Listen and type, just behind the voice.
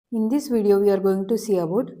In this video, we are going to see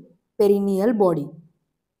about perineal body.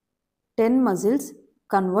 10 muscles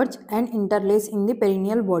converge and interlace in the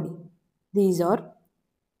perineal body. These are,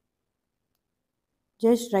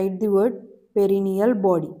 just write the word perineal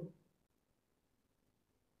body.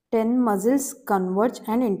 10 muscles converge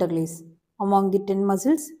and interlace. Among the 10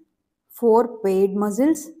 muscles, 4 paid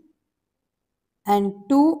muscles and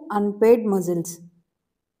 2 unpaid muscles.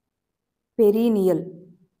 Perineal.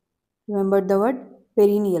 Remember the word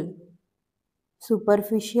perineal.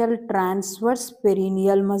 Superficial transverse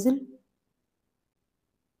perineal muscle.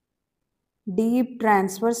 Deep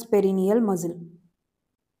transverse perineal muscle.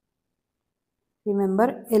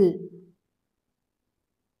 Remember L.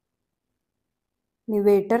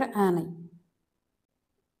 Levator ani.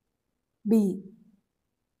 B.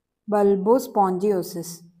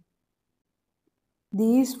 Bulbospongiosus.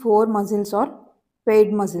 These 4 muscles are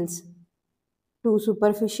paid muscles. 2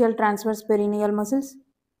 superficial transverse perineal muscles,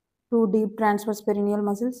 2 deep transverse perineal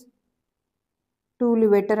muscles, 2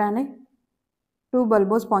 levator ani, 2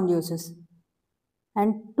 bulbospongiosus,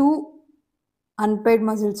 and 2 unpaid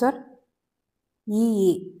muscles are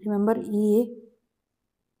EA. Remember EA?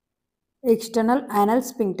 External anal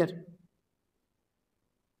sphincter.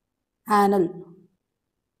 Anal.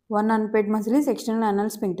 One unpaid muscle is external anal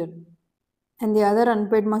sphincter. And the other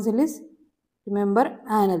unpaid muscle is, remember,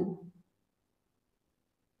 anal.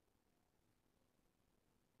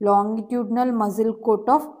 Longitudinal muscle coat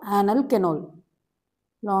of anal canal.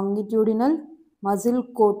 Longitudinal muscle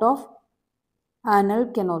coat of anal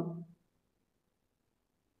canal.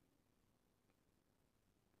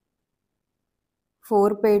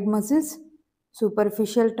 Four paid muscles: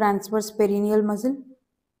 superficial transverse perineal muscle,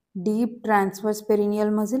 deep transverse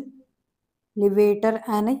perineal muscle, levator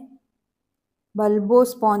ani,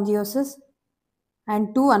 bulbospongiosus,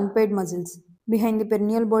 and 2 unpaid muscles. Behind the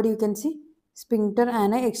perineal body you can see sphincter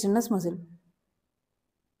ani externus muscle.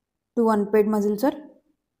 2 unpaid muscles are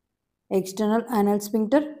external anal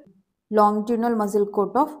sphincter, longitudinal muscle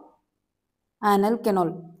coat of anal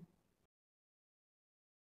canal.